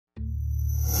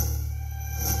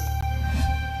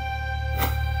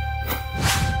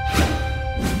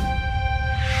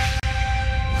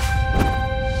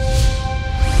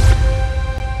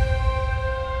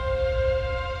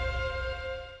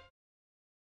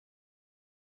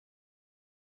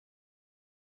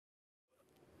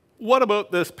What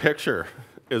about this picture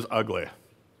is ugly?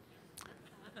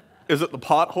 Is it the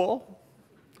pothole?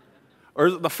 Or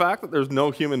is it the fact that there's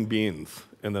no human beings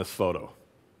in this photo?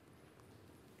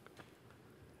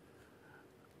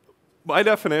 My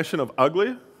definition of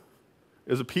ugly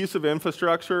is a piece of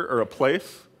infrastructure or a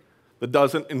place that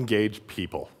doesn't engage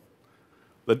people,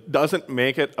 that doesn't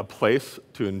make it a place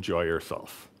to enjoy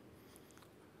yourself.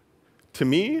 To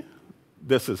me,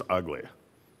 this is ugly.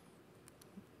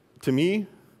 To me,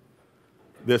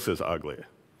 this is ugly.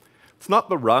 It's not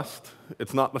the rust,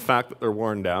 it's not the fact that they're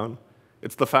worn down,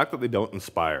 it's the fact that they don't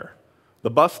inspire. The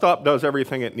bus stop does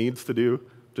everything it needs to do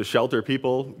to shelter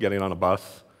people getting on a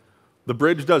bus. The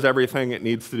bridge does everything it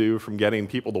needs to do from getting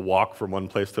people to walk from one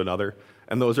place to another,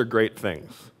 and those are great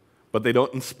things, but they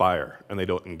don't inspire and they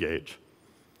don't engage.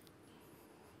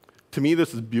 To me,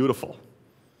 this is beautiful.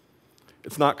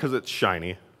 It's not because it's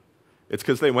shiny, it's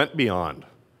because they went beyond.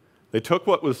 They took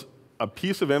what was a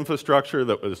piece of infrastructure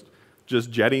that was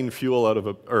just jetting fuel out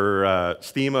of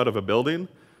steam out of a building,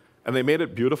 and they made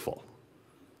it beautiful.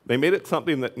 They made it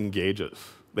something that engages.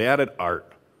 They added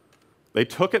art. They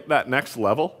took it that next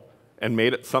level and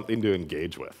made it something to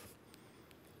engage with.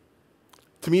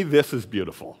 To me, this is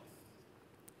beautiful.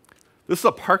 This is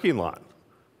a parking lot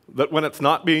that, when it's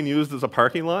not being used as a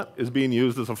parking lot, is being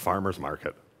used as a farmer's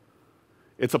market.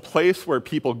 It's a place where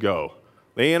people go.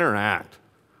 They interact.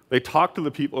 They talk to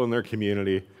the people in their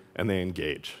community, and they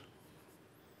engage.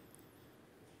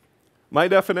 My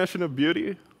definition of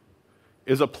beauty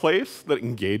is a place that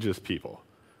engages people,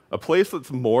 a place that's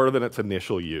more than its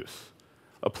initial use,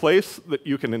 a place that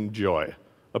you can enjoy,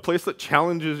 a place that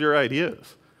challenges your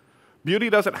ideas. Beauty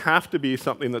doesn't have to be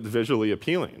something that's visually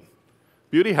appealing.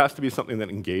 Beauty has to be something that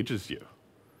engages you.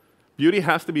 Beauty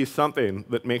has to be something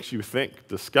that makes you think,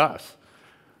 discuss,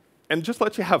 and just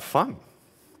lets you have fun.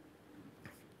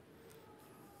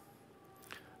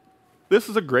 This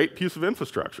is a great piece of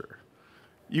infrastructure.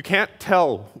 You can't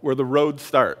tell where the road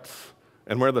starts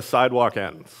and where the sidewalk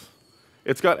ends.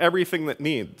 It's got everything that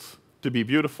needs to be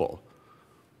beautiful,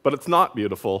 but it's not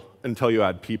beautiful until you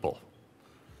add people.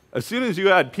 As soon as you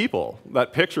add people,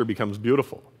 that picture becomes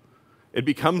beautiful. It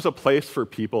becomes a place for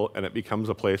people, and it becomes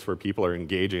a place where people are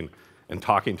engaging and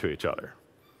talking to each other.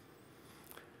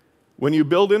 When you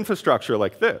build infrastructure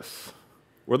like this,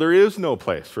 where there is no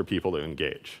place for people to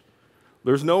engage,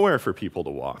 there's nowhere for people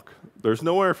to walk, there's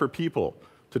nowhere for people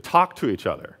to talk to each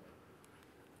other.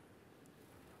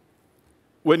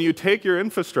 When you take your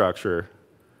infrastructure,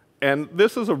 and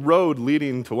this is a road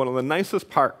leading to one of the nicest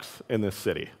parks in this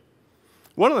city.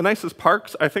 One of the nicest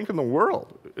parks, I think, in the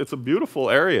world. It's a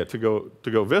beautiful area to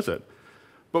go visit.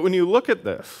 But when you look at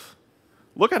this,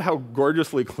 look at how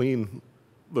gorgeously clean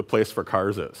the place for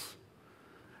cars is.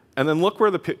 And then look where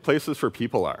the places for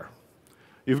people are.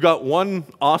 You've got one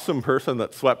awesome person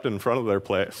that swept in front of their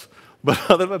place. But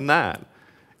other than that,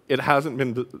 it hasn't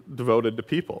been devoted to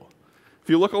people. If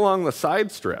you look along the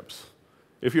side strips,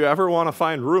 if you ever want to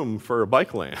find room for a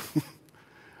bike lane,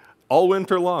 all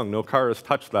winter long, no car has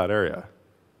touched that area.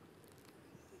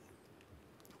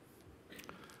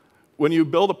 When you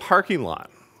build a parking lot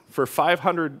for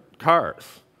 500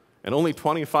 cars, and only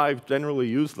 25 generally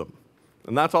use them,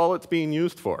 and that's all it's being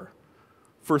used for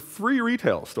 3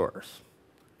 retail stores,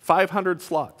 500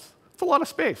 slots, it's a lot of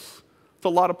space. It's a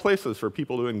lot of places for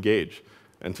people to engage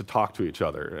and to talk to each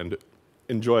other and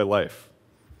enjoy life.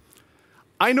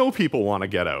 I know people want to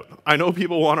get out. I know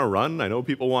people want to run. I know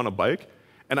people want to bike.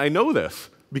 And I know this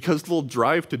because they'll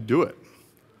drive to do it.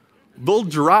 They'll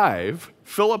drive,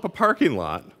 fill up a parking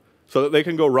lot so that they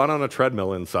can go run on a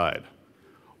treadmill inside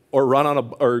or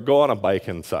go on a bike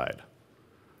inside.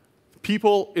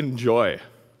 People enjoy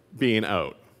being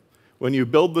out. When you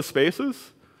build the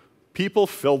spaces, people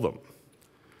fill them.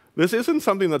 This isn't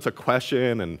something that's a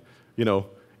question and,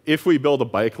 if we build a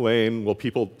bike lane, will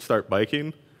people start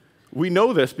biking? We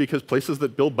know this because places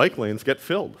that build bike lanes get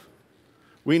filled.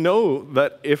 We know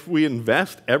that if we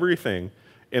invest everything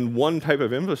in one type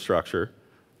of infrastructure,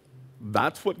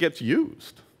 that's what gets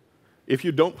used. If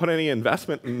you don't put any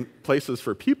investment in places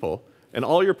for people, and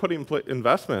all you're putting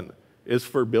investment is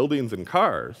for buildings and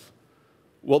cars,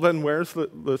 well then where's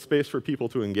the space for people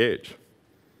to engage?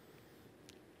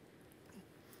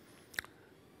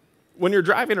 When you're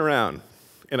driving around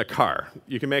in a car,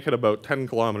 you can make it about 10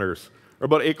 kilometers, or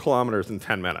about 8 kilometers in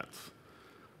 10 minutes.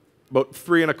 About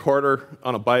 3.25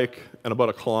 on a bike, and about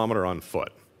 1 kilometer on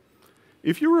foot.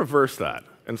 If you reverse that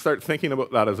and start thinking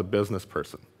about that as a business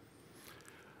person,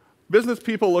 business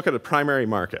people look at a primary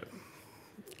market.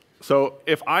 So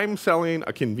if I'm selling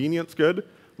a convenience good,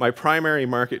 my primary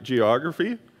market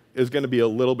geography is going to be a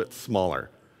little bit smaller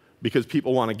because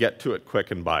people want to get to it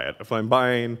quick and buy it. If I'm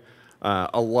buying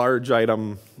a large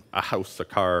item, a house, a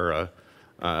car,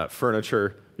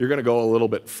 furniture, you're going to go a little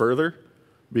bit further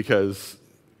because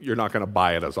you're not going to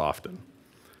buy it as often.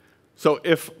 So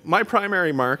if my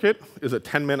primary market is a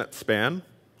 10-minute span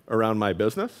around my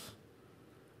business,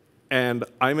 and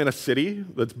I'm in a city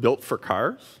that's built for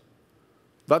cars,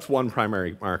 that's one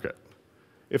primary market.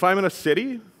 If I'm in a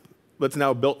city that's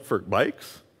now built for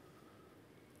bikes,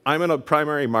 I'm in a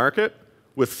primary market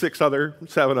with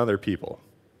 7 other people.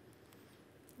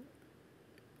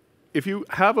 If you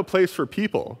have a place for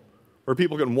people where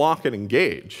people can walk and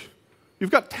engage,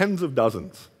 you've got tens of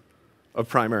dozens of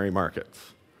primary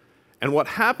markets. And what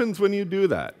happens when you do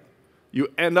that, you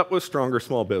end up with stronger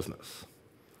small business.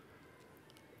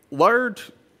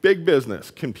 Large, big business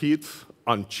competes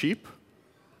on cheap,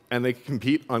 and they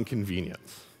compete on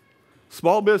convenience.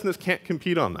 Small business can't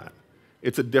compete on that.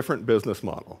 It's a different business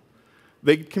model.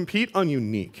 They compete on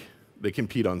unique. They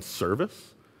compete on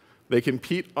service. They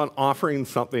compete on offering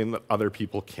something that other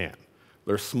people can't.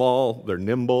 They're small, they're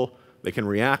nimble, they can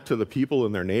react to the people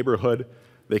in their neighborhood,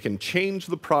 they can change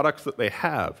the products that they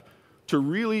have to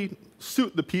really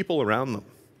suit the people around them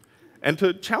and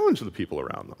to challenge the people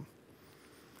around them.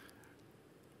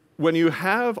 When you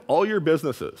have all your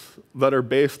businesses that are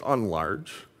based on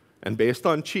large and based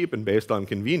on cheap and based on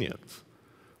convenience,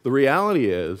 the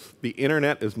reality is the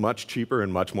internet is much cheaper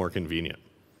and much more convenient.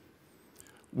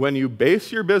 When you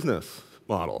base your business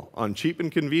model on cheap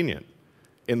and convenient,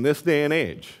 in this day and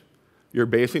age, you're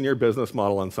basing your business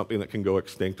model on something that can go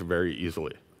extinct very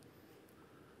easily.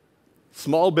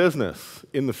 Small business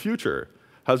in the future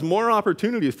has more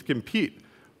opportunities to compete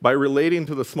by relating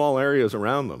to the small areas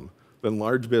around them than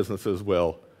large businesses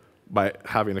will by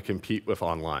having to compete with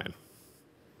online.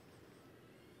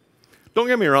 Don't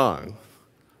get me wrong,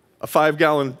 a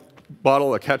 5-gallon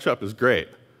bottle of ketchup is great,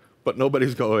 but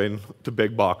nobody's going to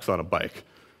big box on a bike.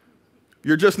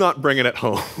 You're just not bringing it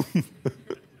home.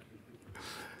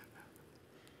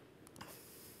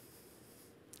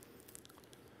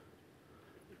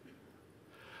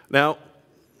 Now,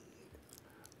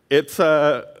 this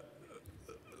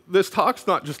talk's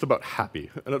not just about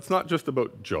happy, and it's not just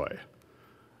about joy.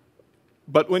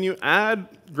 But when you add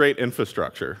great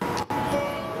infrastructure,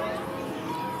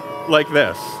 like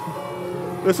this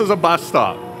is a bus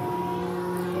stop.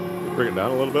 Bring it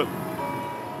down a little bit.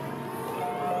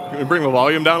 Can we bring the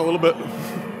volume down a little bit?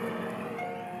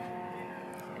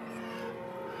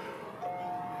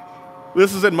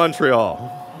 This is in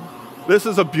Montreal. This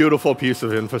is a beautiful piece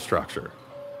of infrastructure.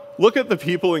 Look at the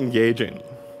people engaging.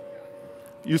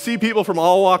 You see people from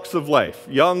all walks of life,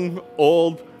 young,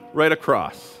 old, right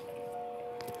across.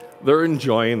 They're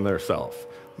enjoying themselves.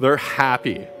 They're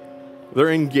happy.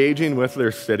 They're engaging with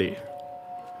their city.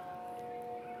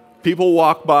 People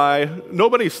walk by.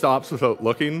 Nobody stops without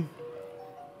looking.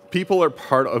 People are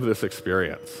part of this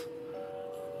experience.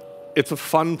 It's a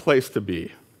fun place to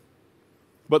be.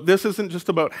 But this isn't just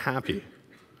about happy.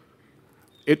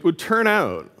 It would turn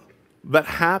out that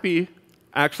happy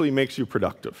actually makes you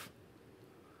productive.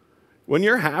 When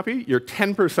you're happy, you're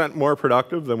 10% more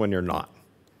productive than when you're not.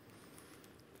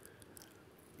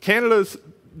 Canada's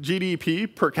GDP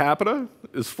per capita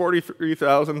is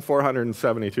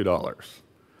 $43,472.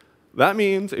 That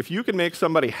means if you can make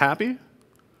somebody happy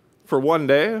for one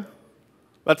day,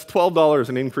 that's $12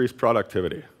 in increased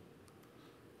productivity.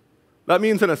 That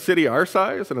means in a city our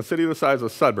size, in a city the size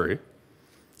of Sudbury,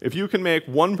 if you can make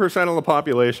 1% of the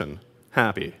population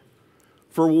happy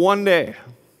for one day,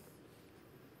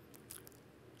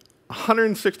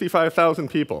 165,000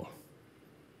 people,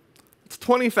 it's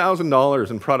 $20,000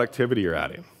 in productivity you're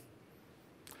adding.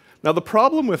 Now, the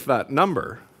problem with that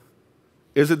number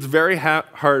is it's very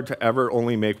hard to ever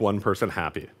only make one person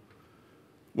happy.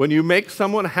 When you make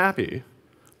someone happy,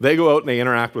 they go out and they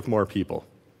interact with more people,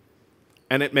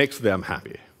 and it makes them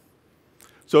happy.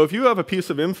 So if you have a piece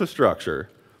of infrastructure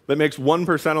that makes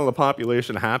 1% of the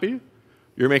population happy,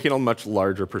 you're making a much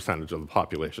larger percentage of the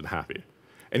population happy.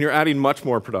 And you're adding much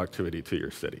more productivity to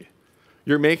your city.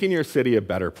 You're making your city a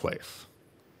better place.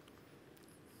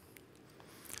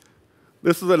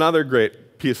 This is another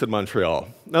great piece in Montreal.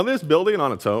 Now, this building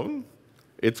on its own,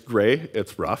 it's gray,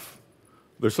 it's rough.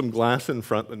 There's some glass in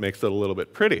front that makes it a little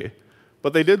bit pretty,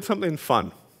 but they did something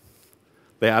fun.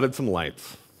 They added some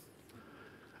lights.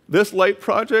 This light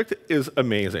project is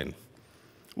amazing.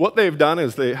 What they've done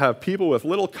is they have people with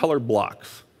little colored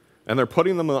blocks, and they're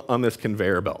putting them on this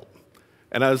conveyor belt.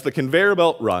 And as the conveyor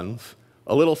belt runs,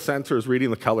 a little sensor is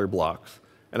reading the color blocks,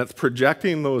 and it's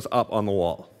projecting those up on the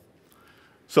wall.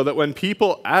 So that when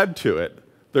people add to it,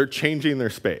 They're changing their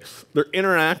space. They're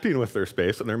interacting with their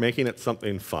space, and they're making it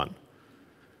something fun.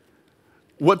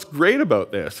 What's great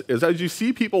about this is as you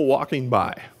see people walking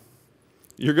by,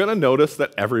 you're going to notice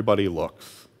that everybody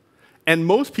looks. And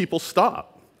most people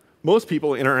stop. Most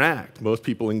people interact. Most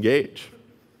people engage.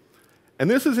 And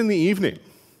this is in the evening.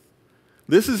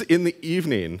 This is in the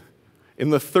evening, in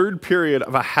the third period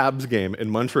of a Habs game in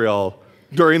Montreal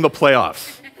during the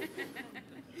playoffs.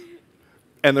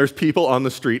 And there's people on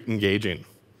the street engaging.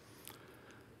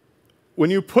 When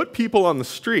you put people on the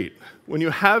street, when you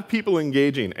have people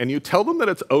engaging and you tell them that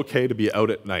it's okay to be out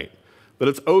at night, that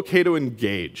it's okay to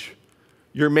engage,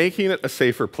 you're making it a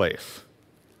safer place.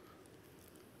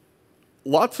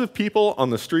 Lots of people on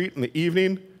the street in the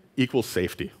evening equals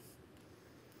safety.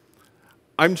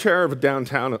 I'm chair of a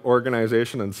downtown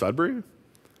organization in Sudbury,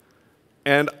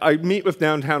 and I meet with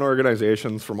downtown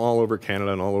organizations from all over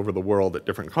Canada and all over the world at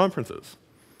different conferences.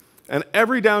 And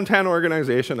every downtown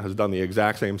organization has done the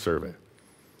exact same survey.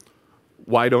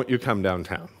 Why don't you come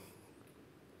downtown?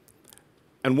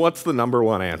 And what's the number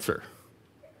one answer?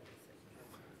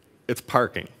 It's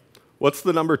parking. What's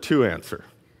the number two answer?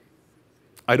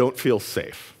 I don't feel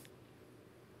safe.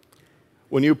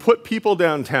 When you put people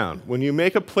downtown, when you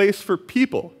make a place for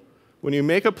people, when you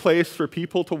make a place for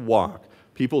people to walk,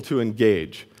 people to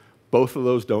engage, both of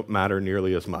those don't matter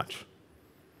nearly as much.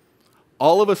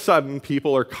 All of a sudden,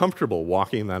 people are comfortable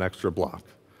walking that extra block.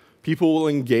 People will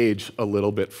engage a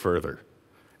little bit further,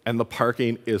 and the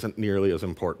parking isn't nearly as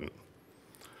important.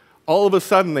 All of a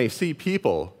sudden, they see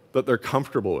people that they're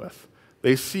comfortable with.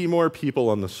 They see more people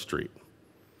on the street.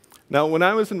 Now, when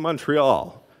I was in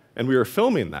Montreal and we were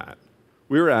filming that,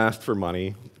 we were asked for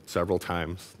money several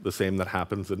times, the same that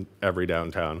happens in every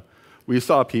downtown. We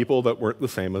saw people that weren't the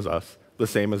same as us, the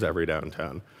same as every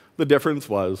downtown. The difference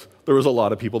was there was a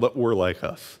lot of people that were like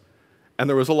us, and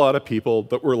there was a lot of people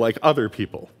that were like other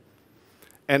people.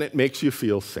 And it makes you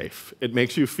feel safe. It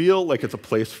makes you feel like it's a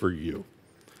place for you.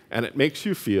 And it makes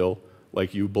you feel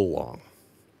like you belong.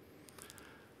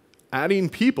 Adding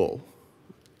people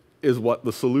is what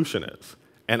the solution is.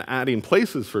 And adding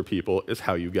places for people is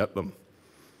how you get them.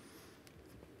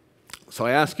 So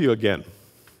I ask you again,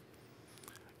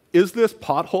 is this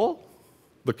pothole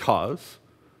the cause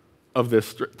of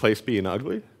this place being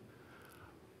ugly?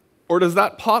 Or does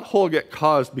that pothole get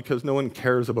caused because no one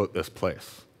cares about this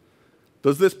place?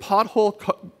 Does this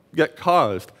pothole get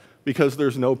caused because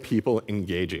there's no people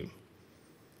engaging?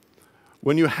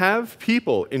 When you have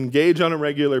people engage on a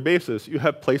regular basis, you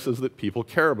have places that people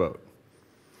care about.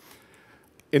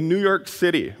 In New York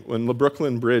City, when the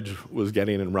Brooklyn Bridge was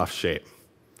getting in rough shape,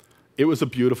 it was a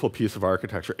beautiful piece of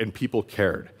architecture, and people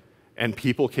cared. And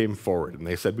people came forward, and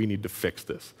they said, we need to fix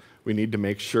this. We need to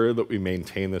make sure that we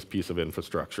maintain this piece of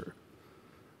infrastructure.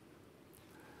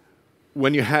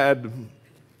 When you had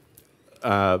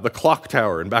the clock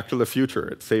tower in Back to the Future,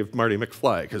 it saved Marty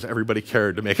McFly, because everybody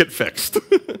cared to make it fixed.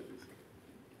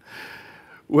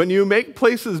 When you make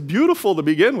places beautiful to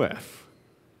begin with,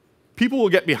 people will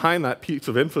get behind that piece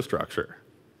of infrastructure.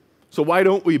 So why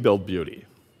don't we build beauty?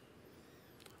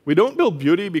 We don't build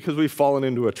beauty because we've fallen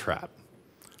into a trap.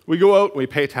 We go out and we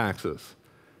pay taxes,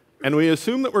 and we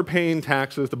assume that we're paying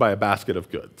taxes to buy a basket of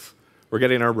goods. We're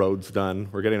getting our roads done,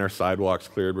 we're getting our sidewalks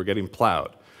cleared, we're getting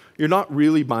plowed. You're not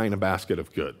really buying a basket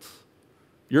of goods.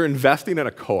 You're investing in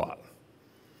a co-op.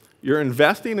 You're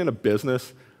investing in a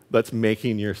business that's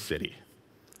making your city.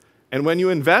 And when you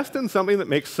invest in something that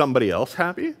makes somebody else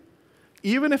happy,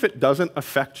 even if it doesn't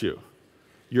affect you,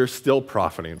 you're still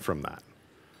profiting from that.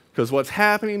 Because what's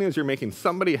happening is you're making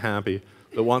somebody happy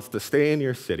that wants to stay in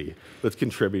your city, that's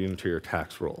contributing to your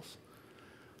tax rolls.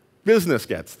 Business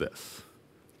gets this.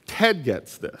 TED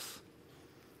gets this.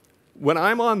 When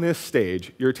I'm on this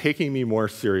stage, you're taking me more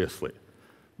seriously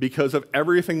because of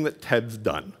everything that TED's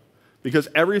done, because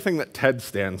everything that TED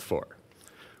stands for.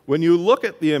 When you look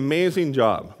at the amazing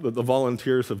job that the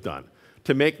volunteers have done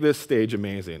to make this stage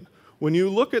amazing, when you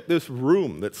look at this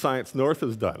room that Science North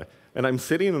has done, and I'm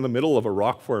sitting in the middle of a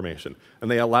rock formation, and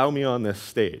they allow me on this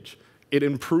stage, it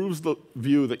improves the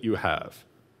view that you have.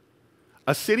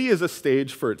 A city is a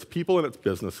stage for its people and its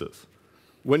businesses.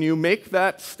 When you make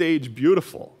that stage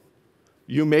beautiful,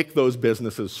 you make those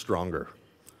businesses stronger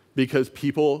because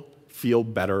people feel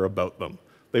better about them.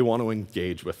 They want to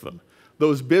engage with them.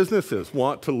 Those businesses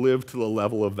want to live to the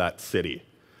level of that city.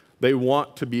 They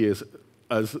want to be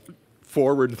as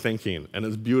forward-thinking and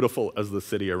as beautiful as the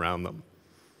city around them.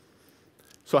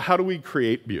 So how do we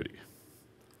create beauty?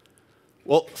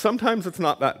 Well, sometimes it's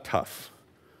not that tough.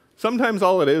 Sometimes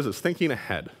all it is thinking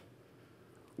ahead.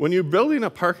 When you're building a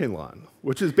parking lot,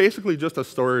 which is basically just a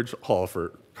storage hall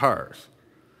for cars,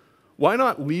 Why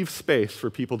not leave space for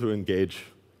people to engage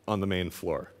on the main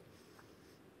floor?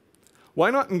 Why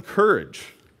not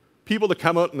encourage people to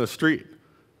come out in the street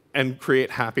and create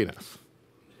happiness?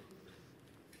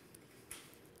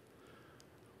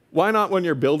 Why not, when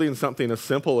you're building something as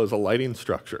simple as a lighting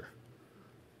structure,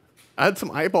 add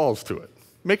some eyeballs to it?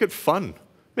 Make it fun.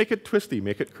 Make it twisty.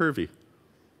 Make it curvy.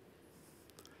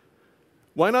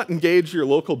 Why not engage your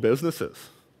local businesses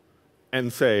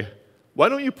and say, why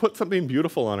don't you put something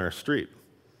beautiful on our street?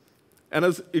 And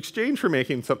as exchange for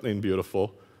making something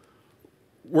beautiful,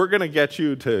 we're going to get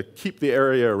you to keep the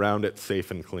area around it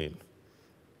safe and clean.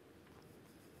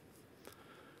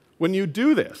 When you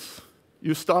do this,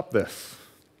 you stop this,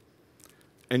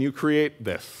 and you create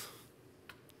this,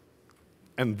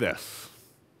 and this.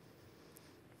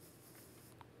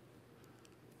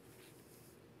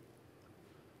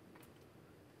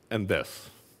 And this.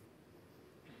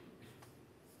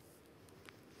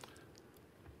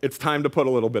 It's time to put a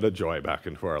little bit of joy back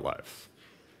into our lives.